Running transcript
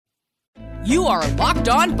You are Locked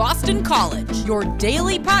On Boston College, your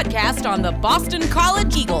daily podcast on the Boston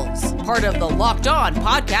College Eagles, part of the Locked On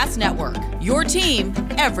Podcast Network, your team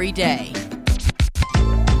every day.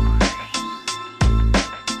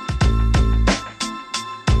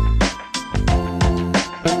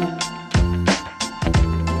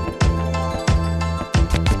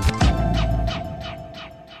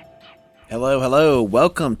 Hello.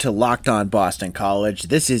 Welcome to Locked On Boston College.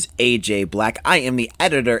 This is AJ Black. I am the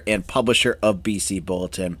editor and publisher of BC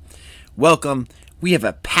Bulletin. Welcome. We have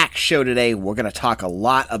a packed show today. We're going to talk a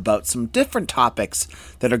lot about some different topics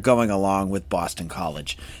that are going along with Boston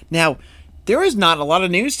College. Now, there is not a lot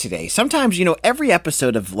of news today. Sometimes, every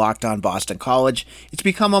episode of Locked On Boston College, it's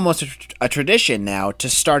become almost a tradition now to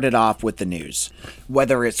start it off with the news.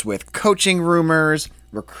 Whether it's with coaching rumors,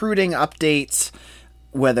 recruiting updates,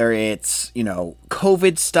 whether it's,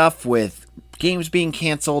 COVID stuff with games being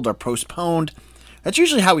canceled or postponed. That's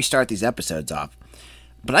usually how we start these episodes off.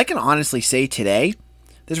 But I can honestly say today,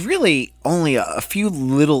 there's really only a few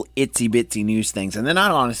little itsy-bitsy news things, and they're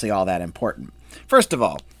not honestly all that important. First of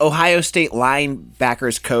all, Ohio State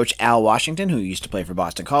linebackers coach Al Washington, who used to play for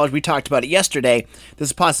Boston College, we talked about it yesterday.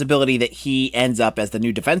 There's a possibility that he ends up as the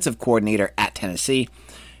new defensive coordinator at Tennessee.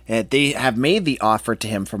 They have made the offer to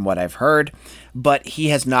him from what I've heard, but he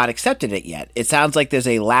has not accepted it yet. It sounds like there's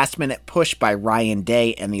a last-minute push by Ryan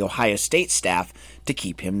Day and the Ohio State staff to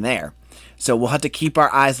keep him there. So we'll have to keep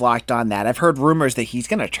our eyes locked on that. I've heard rumors that he's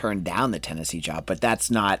going to turn down the Tennessee job, but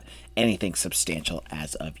that's not anything substantial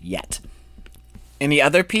as of yet. And the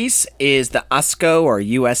other piece is the USCO or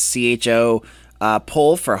USCHO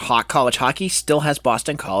poll for college hockey still has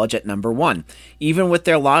Boston College at number 1. Even with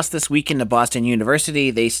their loss this weekend to Boston University,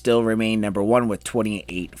 they still remain number 1 with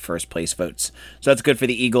 28 first-place votes. So that's good for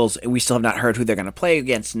the Eagles. We still have not heard who they're going to play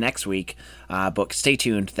against next week, but stay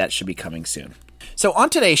tuned. That should be coming soon. So on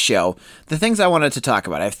today's show, the things I wanted to talk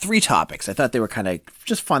about, I have 3 topics. I thought they were kind of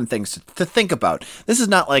just fun things to think about. This is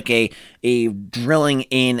not like a drilling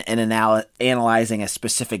in and analyzing a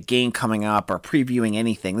specific game coming up or previewing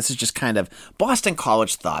anything. This is just kind of Boston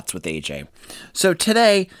College thoughts with AJ. So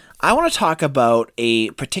today, I want to talk about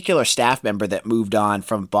a particular staff member that moved on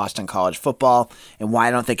from Boston College football and why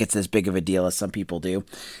I don't think it's as big of a deal as some people do.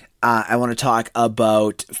 I want to talk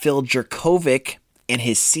about Phil Jurkovec and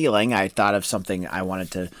his ceiling. I thought of something I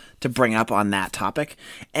wanted to bring up on that topic.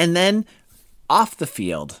 And then off the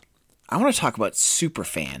field, I want to talk about super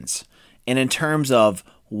fans and in terms of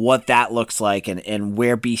what that looks like and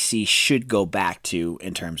where BC should go back to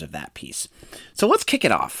in terms of that piece. So let's kick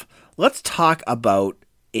it off. Let's talk about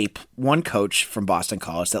one coach from Boston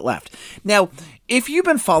College that left. Now, if you've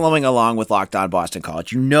been following along with Locked On Boston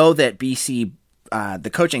College, you know that BC, the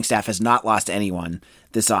coaching staff has not lost anyone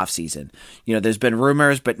this offseason. There's been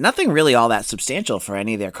rumors, but nothing really all that substantial for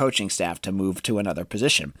any of their coaching staff to move to another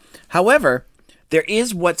position. However, there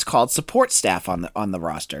is what's called support staff on the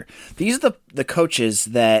roster. These are the coaches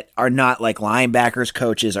that are not like linebackers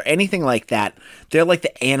coaches or anything like that. They're like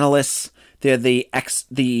the analysts. They're the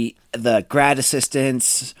grad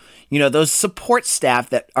assistants, those support staff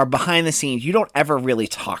that are behind the scenes. You don't ever really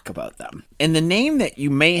talk about them. And the name that you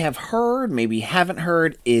may have heard, maybe haven't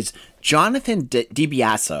heard, is Jonathan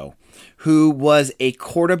DiBiaso, who was a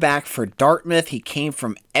quarterback for Dartmouth. He came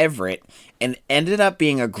from Everett and ended up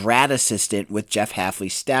being a grad assistant with Jeff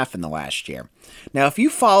Hafley's staff in the last year. Now, if you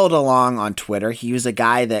followed along on Twitter, he was a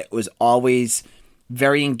guy that was always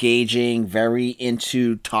very engaging, very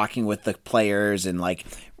into talking with the players and like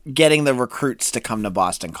getting the recruits to come to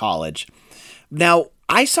Boston College. Now,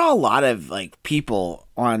 I saw a lot of people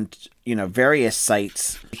on, various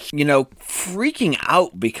sites, freaking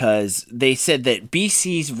out because they said that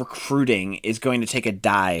BC's recruiting is going to take a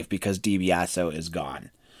dive because DiBiaso is gone.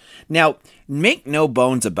 Now, make no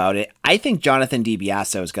bones about it. I think Jonathan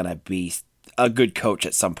DiBiaso is going to be a good coach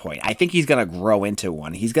at some point. I think he's going to grow into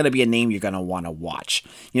one. He's going to be a name you're going to want to watch.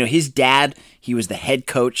 His dad, he was the head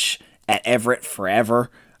coach at Everett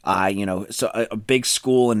forever. So a big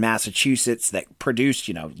school in Massachusetts that produced,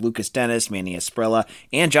 Lucas Dennis, Manny Esprilla,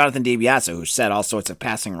 and Jonathan DiBiaso, who set all sorts of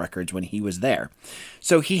passing records when he was there.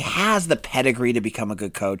 So he has the pedigree to become a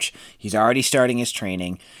good coach. He's already starting his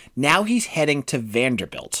training. Now he's heading to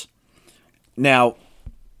Vanderbilt. Now,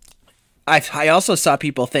 I also saw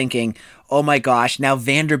people thinking, oh my gosh, now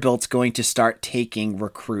Vanderbilt's going to start taking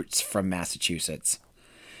recruits from Massachusetts.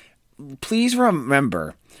 Please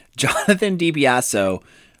remember, Jonathan DiBiaso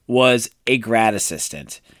was a grad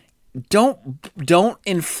assistant. Don't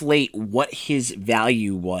inflate what his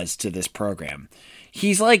value was to this program.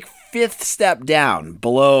 He's like fifth step down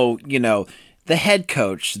below, the head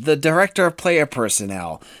coach, the director of player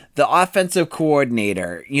personnel, the offensive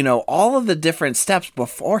coordinator, all of the different steps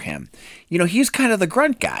before him. He's kind of the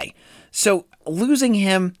grunt guy. So losing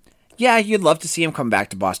him, yeah, you'd love to see him come back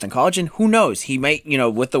to Boston College, and who knows, he might,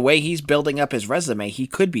 with the way he's building up his resume, he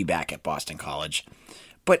could be back at Boston College.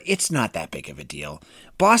 But it's not that big of a deal.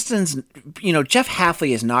 Boston's, Jeff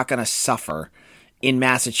Hafley is not going to suffer in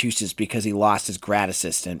Massachusetts because he lost his grad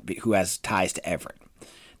assistant who has ties to Everett.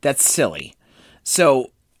 That's silly.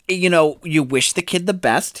 So, you wish the kid the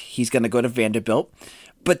best. He's going to go to Vanderbilt.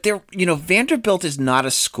 But Vanderbilt is not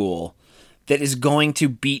a school that is going to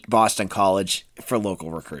beat Boston College for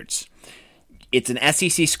local recruits. It's an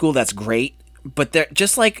SEC school that's great, but they're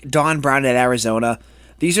just like Don Brown at Arizona.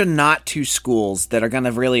 These are not two schools that are going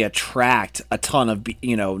to really attract a ton of,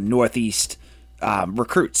 Northeast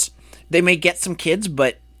recruits. They may get some kids,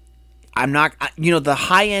 but I'm not, the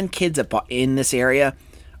high-end kids in this area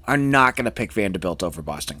are not going to pick Vanderbilt over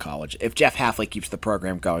Boston College if Jeff Hafley keeps the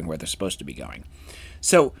program going where they're supposed to be going.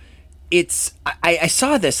 So I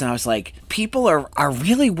saw this and I was like, people are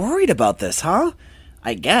really worried about this, huh?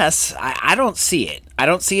 I guess. I don't see it. I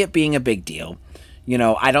don't see it being a big deal.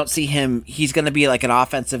 I don't see him, he's going to be like an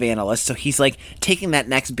offensive analyst, so he's like taking that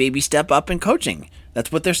next baby step up in coaching.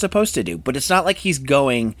 That's what they're supposed to do. But it's not like he's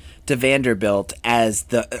going to Vanderbilt as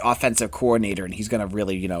the offensive coordinator and he's going to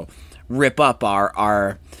really, rip up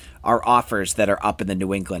our offers that are up in the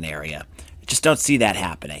New England area. I just don't see that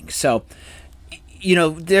happening. So,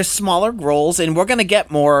 there's smaller roles, and we're going to get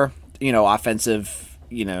more, offensive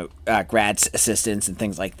grad assistants and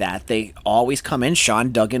things like that. They always come in.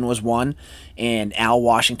 Sean Duggan was one, and Al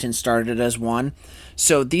Washington started as one.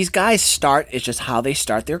 So these guys it's just how they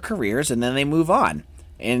start their careers, and then they move on,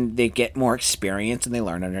 and they get more experience, and they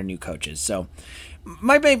learn under new coaches. So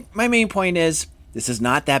my main point is this is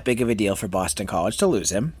not that big of a deal for Boston College to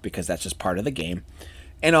lose him, because that's just part of the game.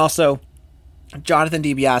 And also, Jonathan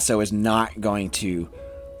DiBiase is not going to,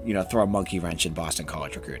 throw a monkey wrench in Boston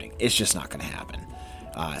College recruiting. It's just not going to happen.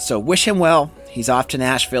 So wish him well. He's off to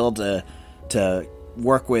Nashville to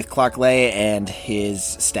work with Clark Lea and his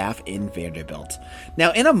staff in Vanderbilt.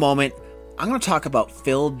 Now, in a moment, I'm going to talk about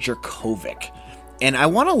Phil Jurkovec. And I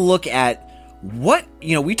want to look at what,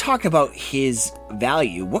 we talk about his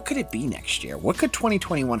value. What could it be next year? What could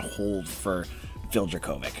 2021 hold for Phil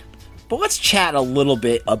Jurkovec? But let's chat a little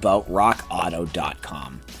bit about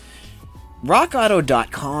RockAuto.com.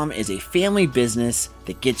 RockAuto.com is a family business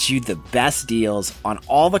that gets you the best deals on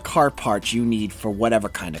all the car parts you need for whatever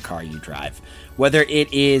kind of car you drive. Whether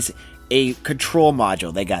it is a control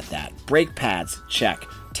module, they got that. Brake pads, check.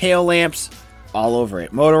 Tail lamps, all over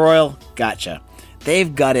it. Motor oil, gotcha.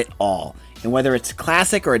 They've got it all. And whether it's a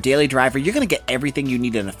classic or a daily driver, you're going to get everything you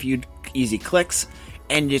need in a few easy clicks,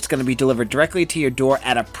 and it's going to be delivered directly to your door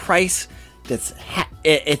at a price that's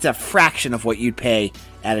it's a fraction of what you'd pay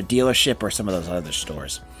at a dealership or some of those other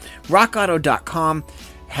stores. RockAuto.com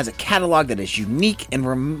has a catalog that is unique and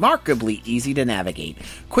remarkably easy to navigate.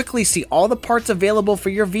 Quickly see all the parts available for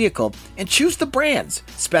your vehicle and choose the brands,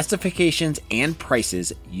 specifications, and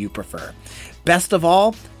prices you prefer. Best of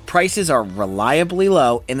all, prices are reliably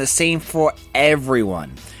low and the same for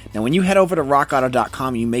everyone. Now, when you head over to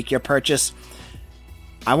RockAuto.com, you make your purchase,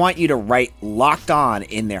 I want you to write Locked On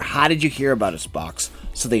in their How Did You Hear About Us box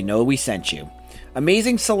so they know we sent you.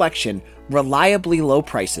 Amazing selection, reliably low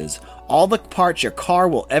prices, all the parts your car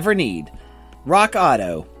will ever need.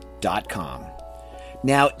 RockAuto.com.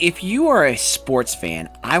 Now, if you are a sports fan,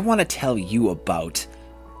 I want to tell you about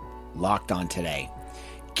Locked On Today.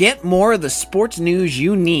 Get more of the sports news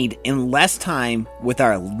you need in less time with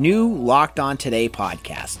our new Locked On Today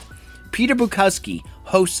podcast. Peter Bukowski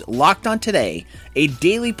hosts Locked On Today, a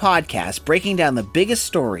daily podcast breaking down the biggest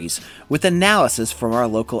stories with analysis from our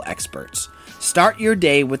local experts. Start your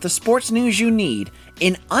day with the sports news you need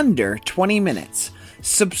in under 20 minutes.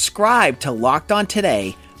 Subscribe to Locked On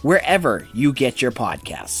Today wherever you get your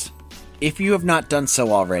podcasts. If you have not done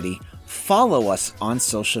so already, follow us on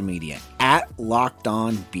social media at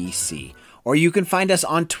LockedOnBC, or you can find us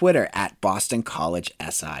on Twitter at Boston College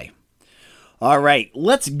SI. All right,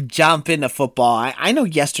 let's jump into football. I know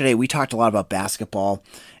yesterday we talked a lot about basketball,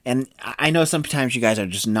 and I know sometimes you guys are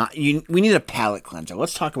just not. We need a palate cleanser.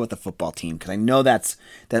 Let's talk about the football team, because I know that's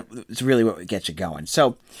really what gets you going.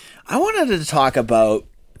 So I wanted to talk about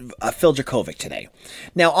Phil Jurkovec today.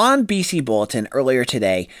 Now, on BC Bulletin earlier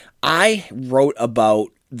today, I wrote about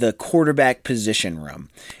the quarterback position room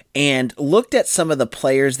and looked at some of the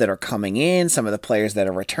players that are coming in, some of the players that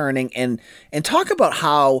are returning, and talk about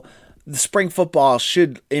how the spring football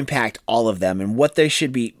should impact all of them and what they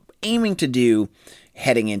should be aiming to do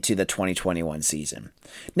heading into the 2021 season.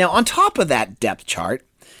 Now, on top of that depth chart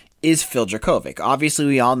is Phil Jurkovec. Obviously,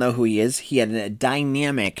 we all know who he is. He had a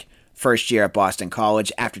dynamic first year at Boston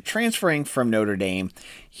College. After transferring from Notre Dame,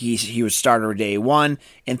 he was starter day one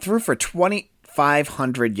and threw for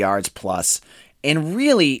 2,500 yards plus and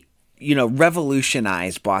really,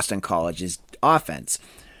 revolutionized Boston College's offense.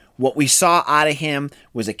 What we saw out of him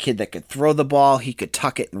was a kid that could throw the ball. He could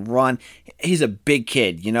tuck it and run. He's a big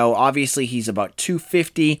kid. Obviously he's about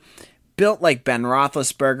 250, built like Ben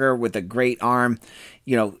Roethlisberger with a great arm.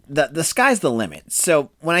 The sky's the limit. So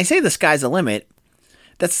when I say the sky's the limit,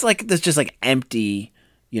 that's just like empty,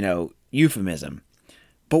 euphemism.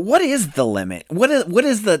 But what is the limit?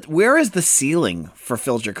 Where is the ceiling for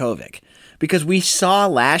Phil Jurkovec? Because we saw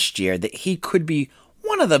last year that he could be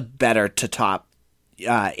one of the better to top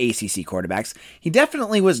ACC quarterbacks. He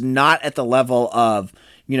definitely was not at the level of,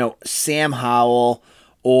 Sam Howell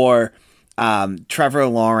or Trevor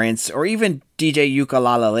Lawrence or even DJ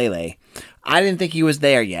Uiagalelei. I didn't think he was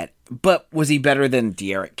there yet. But was he better than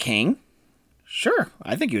D'Eriq King? Sure.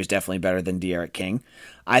 I think he was definitely better than D'Eriq King.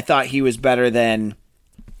 I thought he was better than,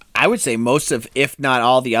 I would say, most of, if not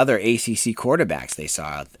all, the other ACC quarterbacks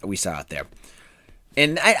we saw out there.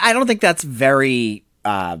 And I don't think that's very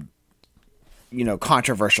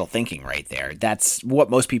controversial thinking right there. That's what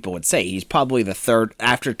most people would say. He's probably the third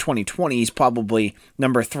after 2020. He's probably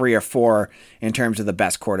number 3 or 4 in terms of the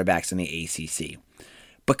best quarterbacks in the ACC.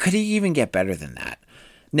 But could he even get better than that?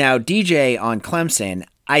 Now, DJ on Clemson,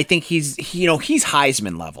 I think he's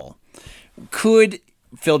Heisman level. Could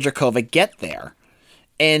Phil Jurkovec get there?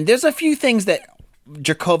 And there's a few things that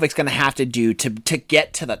Jurkovec's going to have to do to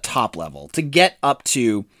get to the top level, to get up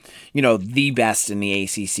to, the best in the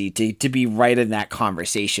ACC, to be right in that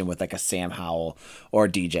conversation with like a Sam Howell or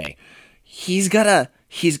DJ. He's got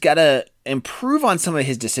to improve on some of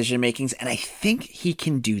his decision makings, and I think he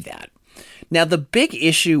can do that. Now, the big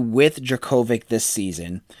issue with Jurkovec this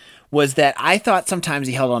season was that I thought sometimes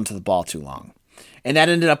he held onto the ball too long, and that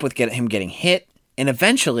ended up with him getting hit. And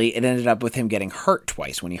eventually it ended up with him getting hurt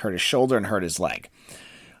twice when he hurt his shoulder and hurt his leg.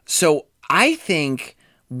 So I think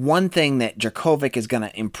one thing that Jurkovec is going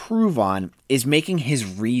to improve on is making his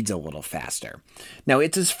reads a little faster. Now,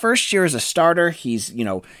 it's his first year as a starter. He's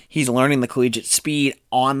learning the collegiate speed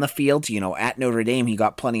on the field. At Notre Dame, he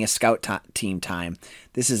got plenty of scout team time.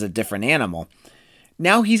 This is a different animal.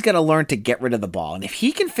 Now he's got to learn to get rid of the ball. And if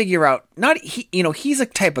he can figure out, he's a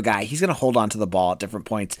type of guy, he's going to hold on to the ball at different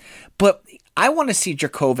points. But I want to see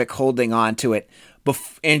Jurkovec holding on to it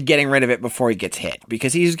and getting rid of it before he gets hit,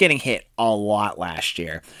 because he was getting hit a lot last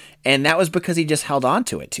year. And that was because he just held on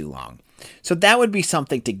to it too long. So that would be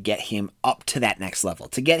something to get him up to that next level,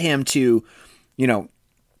 to get him to,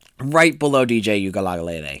 right below DJ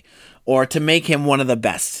Uiagalelei, or to make him one of the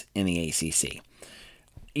best in the ACC.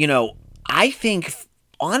 I think,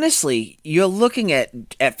 honestly, you're looking at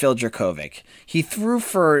Phil Jurkovec. He threw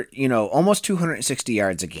for, almost 260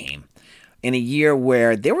 yards a game in a year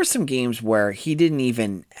where there were some games where he didn't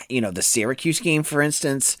even, the Syracuse game, for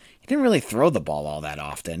instance, he didn't really throw the ball all that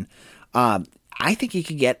often. I think he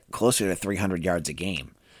could get closer to 300 yards a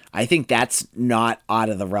game. I think that's not out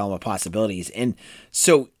of the realm of possibilities. And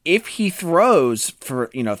so if he throws for,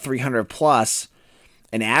 300 plus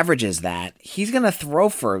and averages that, he's going to throw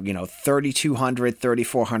for, 3,200,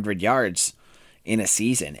 3,400 yards in a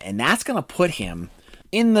season. And that's going to put him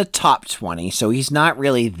in the top 20. So he's not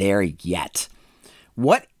really there yet.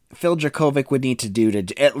 What Phil Jurkovec would need to do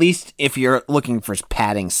to, at least if you're looking for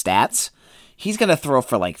padding stats, he's going to throw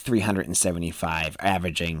for like 375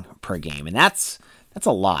 averaging per game. And that's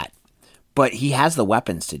a lot. But he has the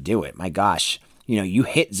weapons to do it. My gosh. You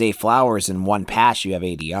hit Zay Flowers in one pass, you have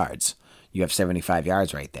 80 yards. You have 75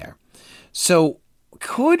 yards right there. So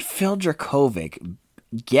could Phil Jurkovec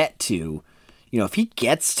get to, if he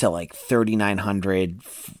gets to like 3,900,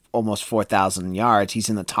 almost 4,000 yards, he's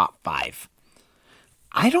in the top 5.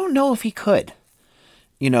 I don't know if he could.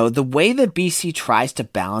 The way that BC tries to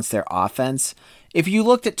balance their offense, if you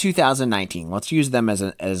looked at 2019, let's use them as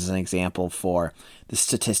an example for the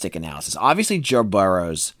statistic analysis. Obviously, Joe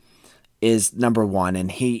Burrows is number 1,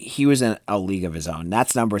 and he was in a league of his own.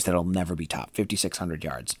 That's numbers that'll never be topped, 5,600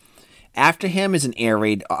 yards. After him is an air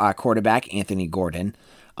raid quarterback, Anthony Gordon.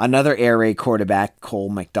 Another air raid quarterback, Cole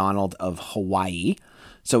McDonald of Hawaii.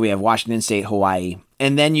 So we have Washington State, Hawaii.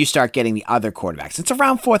 And then you start getting the other quarterbacks. It's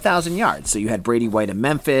around 4,000 yards. So you had Brady White of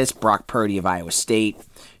Memphis, Brock Purdy of Iowa State,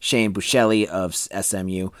 Shane Buechele of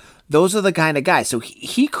SMU. Those are the kind of guys. So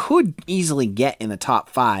he could easily get in the top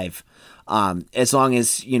 5 as long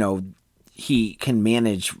as, he can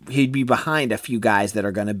manage, he'd be behind a few guys that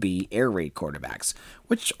are going to be air raid quarterbacks,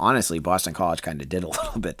 which honestly Boston College kind of did a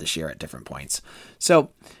little bit this year at different points.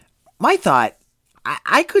 So my thought,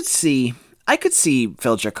 I could see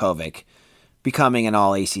Phil Jurkovec becoming an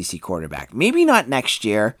all ACC quarterback. Maybe not next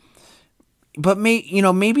year, but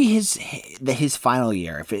maybe his final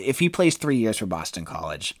year. If he plays 3 years for Boston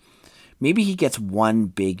College, maybe he gets one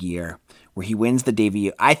big year where he wins the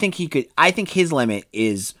Davey. I think his limit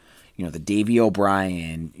is, the Davey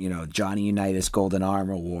O'Brien, Johnny Unitas Golden Arm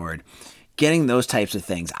Award, getting those types of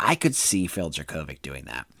things. I could see Phil Jurkovec doing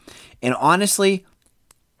that. And honestly,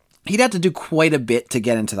 he'd have to do quite a bit to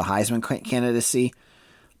get into the Heisman candidacy.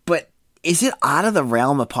 But is it out of the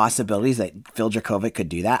realm of possibilities that Phil Jurkovec could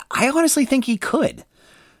do that? I honestly think he could.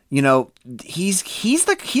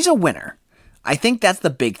 He's a winner. I think that's the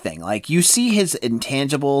big thing. Like, you see his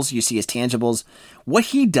intangibles, you see his tangibles. What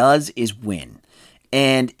he does is win.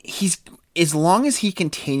 And as long as he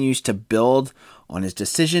continues to build on his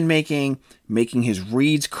decision making his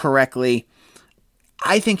reads correctly,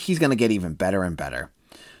 I think he's going to get even better and better.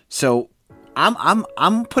 So I'm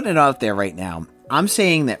putting it out there right now. I'm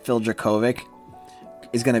saying that Phil Jurkovec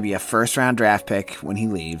is going to be a first-round draft pick when he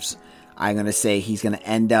leaves. I'm going to say he's going to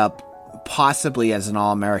end up possibly as an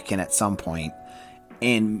All-American at some point.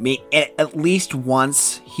 And at least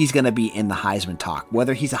once, he's going to be in the Heisman talk.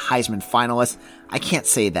 Whether he's a Heisman finalist, I can't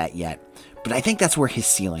say that yet. But I think that's where his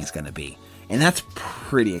ceiling is going to be. And that's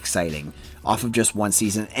pretty exciting off of just one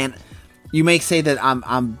season. And you may say that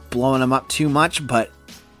I'm blowing him up too much, but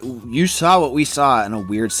you saw what we saw in a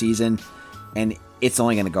weird season. And it's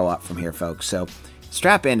only going to go up from here, folks. So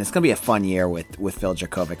strap in. It's going to be a fun year with Phil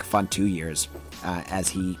Jurkovec. Fun 2 years. As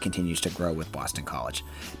he continues to grow with Boston College.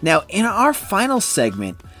 Now, in our final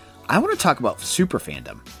segment, I want to talk about super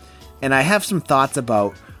fandom. And I have some thoughts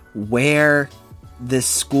about where this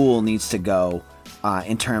school needs to go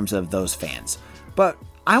in terms of those fans. But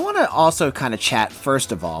I want to also kind of chat,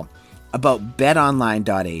 first of all, about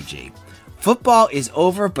betonline.ag. Football is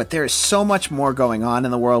over, but there is so much more going on in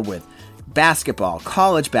the world with basketball,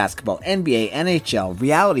 college basketball, NBA, NHL,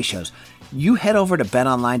 reality shows. You head over to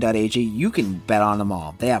betonline.ag, you can bet on them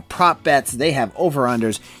all. They have prop bets, they have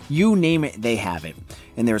over-unders, you name it, they have it.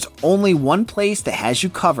 And there's only one place that has you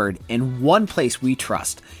covered and one place we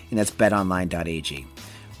trust, and that's betonline.ag.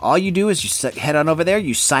 All you do is you head on over there,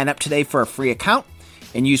 you sign up today for a free account,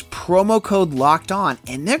 and use promo code LOCKEDON,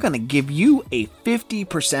 and they're going to give you a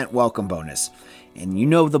 50% welcome bonus. And you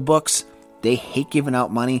know the books, they hate giving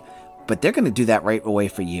out money, but they're going to do that right away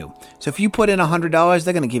for you. So if you put in $100,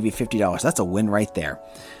 they're going to give you $50. That's a win right there.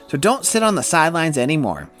 So don't sit on the sidelines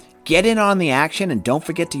anymore. Get in on the action, and don't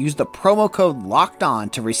forget to use the promo code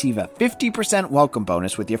LOCKEDON to receive a 50% welcome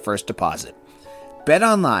bonus with your first deposit.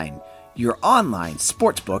 BetOnline, your online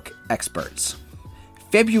sportsbook experts.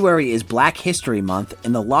 February is Black History Month,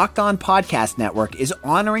 and the Locked On Podcast Network is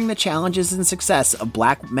honoring the challenges and success of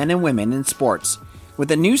Black men and women in sports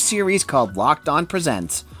with a new series called Locked On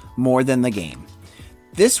Presents More Than the Game.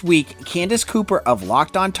 This week, Candace Cooper of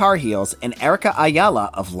Locked On Tar Heels and Erica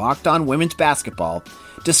Ayala of Locked On Women's Basketball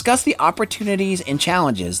discuss the opportunities and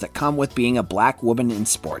challenges that come with being a Black woman in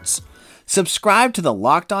sports. Subscribe to the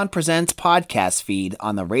Locked On Presents podcast feed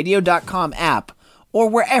on the radio.com app or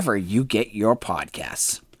wherever you get your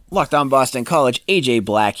podcasts. Locked On Boston College, AJ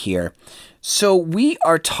Black here. So we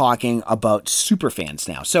are talking about superfans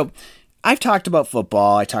now. So I've talked about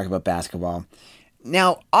football, I talked about basketball.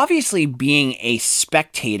 Now, obviously, being a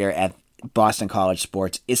spectator at Boston College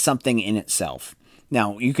sports is something in itself.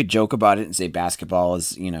 Now, you could joke about it and say basketball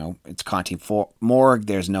is, it's Conti Morgue,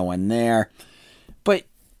 there's no one there. But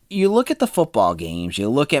you look at the football games, you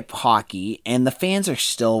look at hockey, and the fans are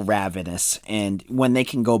still ravenous. And when they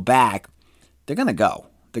can go back, they're going to go.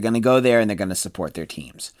 They're going to go there and they're going to support their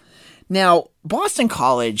teams. Now, Boston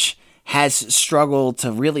College has struggled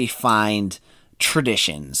to really find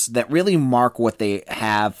traditions that really mark what they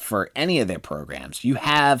have for any of their programs. You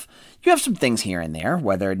have some things here and there,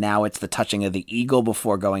 whether now it's the touching of the eagle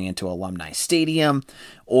before going into Alumni Stadium,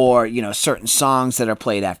 or certain songs that are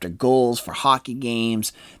played after goals for hockey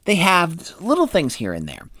games. They have little things here and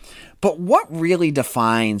there. But what really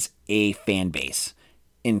defines a fan base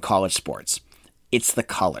in college sports? It's the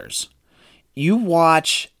colors. You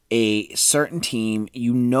watch a certain team,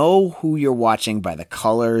 you know who you're watching by the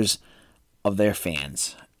colors of their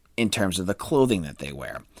fans in terms of the clothing that they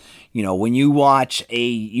wear. When you watch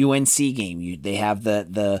a UNC game, they have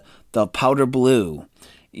the powder blue,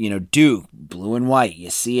 Duke, blue and white. You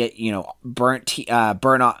see it,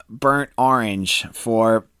 burnt orange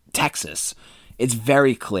for Texas. It's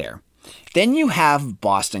very clear. Then you have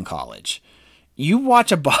Boston College. you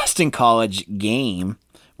watch a Boston College game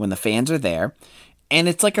when the fans are there, and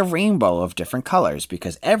it's like a rainbow of different colors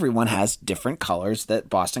because everyone has different colors that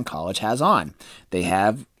Boston College has on. They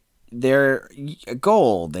have their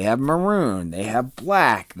gold, they have maroon, they have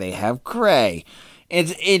black, they have gray.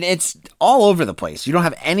 It's all over the place. You don't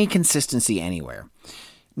have any consistency anywhere.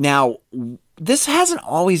 Now, this hasn't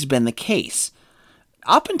always been the case.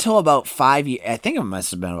 Up until about 5 years, I think it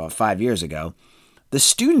must have been about 5 years ago, the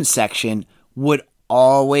student section would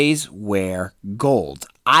always wear gold.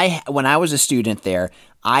 When I was a student there,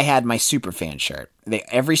 I had my Superfan shirt.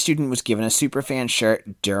 Every student was given a Superfan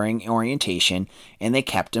shirt during orientation, and they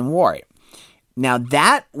kept and wore it. Now,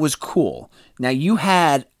 that was cool. Now, you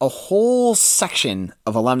had a whole section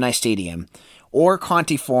of Alumni Stadium or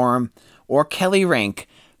Conte Forum or Kelly Rink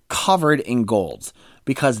covered in golds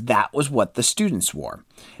because that was what the students wore.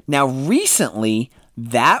 Now, recently,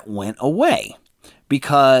 that went away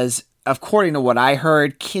because, according to what I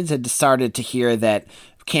heard, kids had started to hear that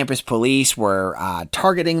campus police were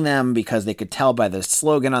targeting them because they could tell by the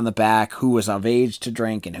slogan on the back who was of age to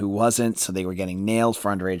drink and who wasn't, so they were getting nailed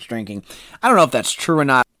for underage drinking. I don't know if that's true or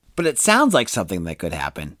not, but it sounds like something that could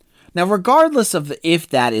happen. Now, regardless of if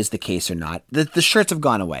that is the case or not, the shirts have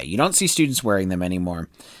gone away. You don't see students wearing them anymore,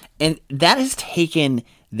 and that has taken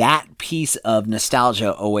that piece of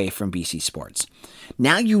nostalgia away from BC sports.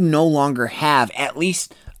 Now you no longer have at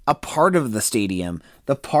least a part of the stadium,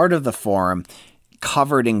 the part of the forum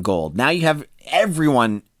covered in gold. Now you have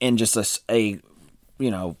everyone in just a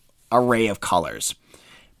array of colors.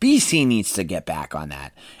 BC needs to get back on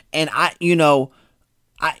that. And I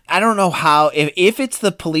don't know how, if it's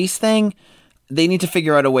the police thing, they need to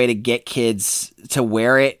figure out a way to get kids to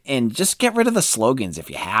wear it and just get rid of the slogans if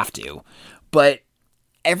you have to. But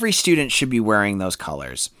every student should be wearing those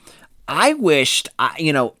colors. I wished,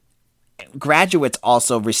 graduates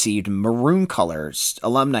also received maroon colors,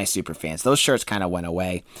 alumni superfans. Those shirts kind of went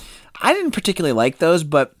away. I didn't particularly like those,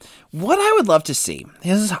 but what I would love to see,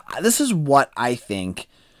 this is what I think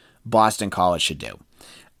Boston College should do.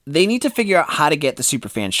 They need to figure out how to get the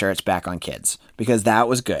superfan shirts back on kids, because that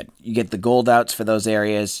was good. You get the gold outs for those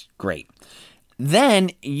areas, great. Then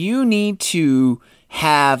you need to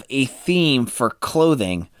have a theme for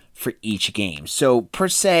clothing for each game. So per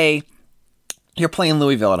se, you're playing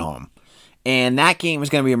Louisville at home, and that game is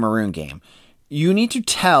going to be a maroon game. You need to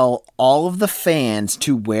tell all of the fans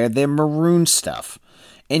to wear their maroon stuff.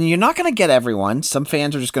 And you're not going to get everyone. Some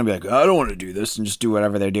fans are just going to be like, I don't want to do this, and just do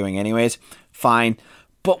whatever they're doing anyways. Fine.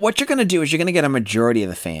 But what you're going to do is you're going to get a majority of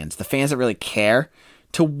the fans that really care,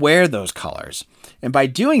 to wear those colors. And by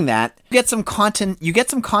doing that, you get some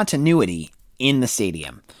continuity in the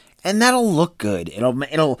stadium. And that'll look good.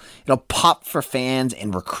 It'll pop for fans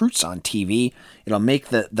and recruits on TV. It'll make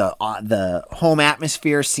the home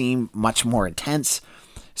atmosphere seem much more intense.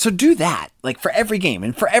 So do that, like for every game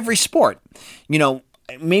and for every sport.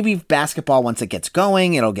 Maybe basketball, once it gets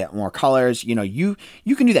going, it'll get more colors. You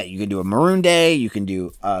can do that. You can do a maroon day. You can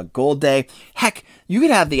do a gold day. Heck, you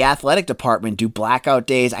could have the athletic department do blackout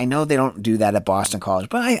days. I know they don't do that at Boston College,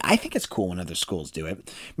 but I think it's cool when other schools do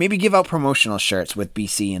it. Maybe give out promotional shirts with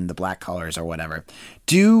BC and the black colors or whatever.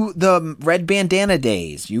 Do the red bandana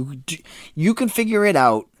days. You can figure it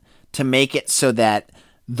out to make it so that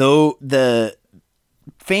though the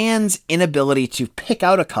fans' inability to pick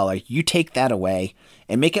out a color, you take that away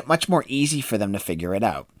and make it much more easy for them to figure it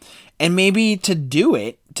out. And maybe to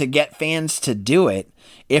get fans to do it,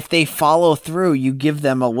 if they follow through, you give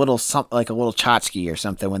them a little something, like a little tchotchke or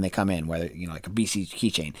something when they come in, whether like a BC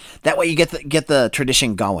keychain. That way you get the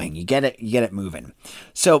tradition going. You get it moving.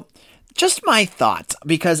 So just my thoughts,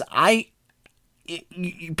 because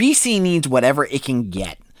BC needs whatever it can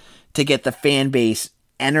get to get the fan base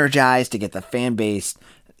energized, to get the fan base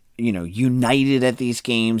united at these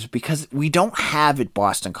games, because we don't have at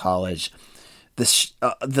Boston College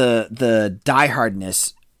the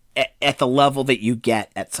diehardness at the level that you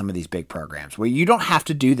get at some of these big programs, where you don't have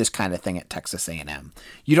to do this kind of thing at Texas A&M.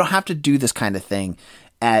 You don't have to do this kind of thing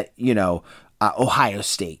at Ohio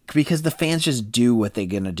State, because the fans just do what they're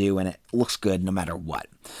gonna do, and it looks good no matter what.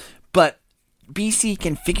 But BC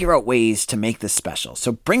can figure out ways to make this special.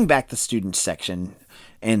 So bring back the student section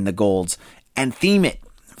and the golds and theme it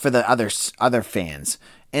for the other fans,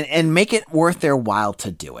 and make it worth their while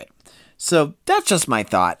to do it. So that's just my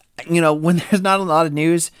thought. When there's not a lot of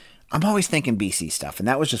news, I'm always thinking BC stuff, and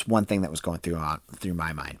that was just one thing that was going through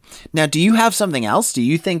my mind. Now, do you have something else? Do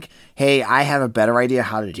you think, hey, I have a better idea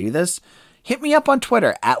how to do this? Hit me up on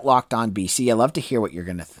Twitter at LockedOnBC. I love to hear what you're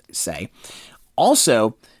going to say.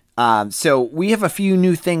 Also, so we have a few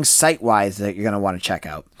new things site-wise that you're going to want to check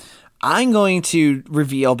out. I'm going to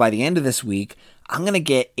reveal by the end of this week I'm going to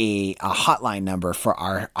get a hotline number for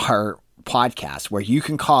our podcast where you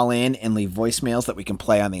can call in and leave voicemails that we can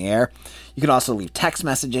play on the air. You can also leave text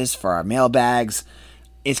messages for our mailbags.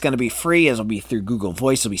 It's going to be free. It'll be through Google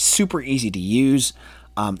Voice. It'll be super easy to use.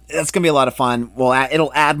 That's going to be a lot of fun.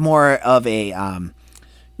 It'll add more of a,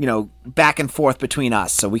 back and forth between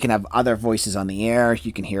us. So we can have other voices on the air.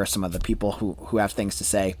 You can hear some of the people who have things to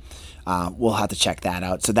say. We'll have to check that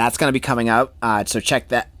out. So that's going to be coming out. So check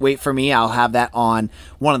that. Wait for me. I'll have that on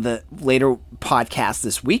one of the later podcasts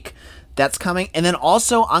this week. That's coming. And then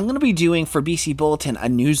also I'm going to be doing for BC Bulletin a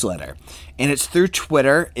newsletter, and it's through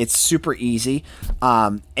Twitter. It's super easy.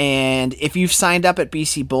 And if you've signed up at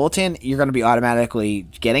BC Bulletin, you're going to be automatically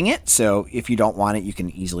getting it. So if you don't want it, you can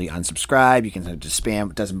easily unsubscribe. You can send it to spam.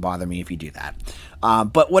 It doesn't bother me if you do that.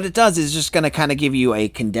 But what it does is just going to kind of give you a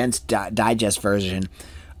condensed digest version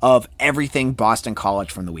of everything Boston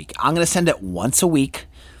College from the week. I'm going to send it once a week.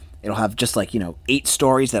 It'll have just 8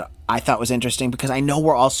 stories that I thought was interesting because I know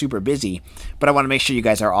we're all super busy, but I want to make sure you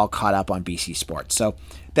guys are all caught up on BC sports. So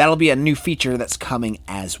that'll be a new feature that's coming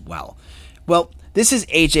as well. Well, this is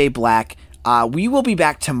AJ Black. We will be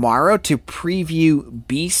back tomorrow to preview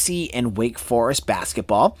BC and Wake Forest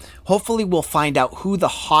basketball. Hopefully we'll find out who the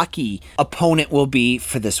hockey opponent will be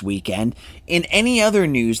for this weekend and any other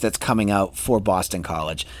news that's coming out for Boston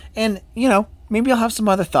College. And, maybe I'll have some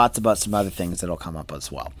other thoughts about some other things that'll come up as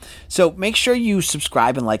well. So make sure you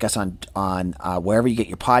subscribe and like us on wherever you get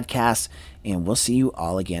your podcasts, and we'll see you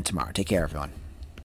all again tomorrow. Take care, everyone.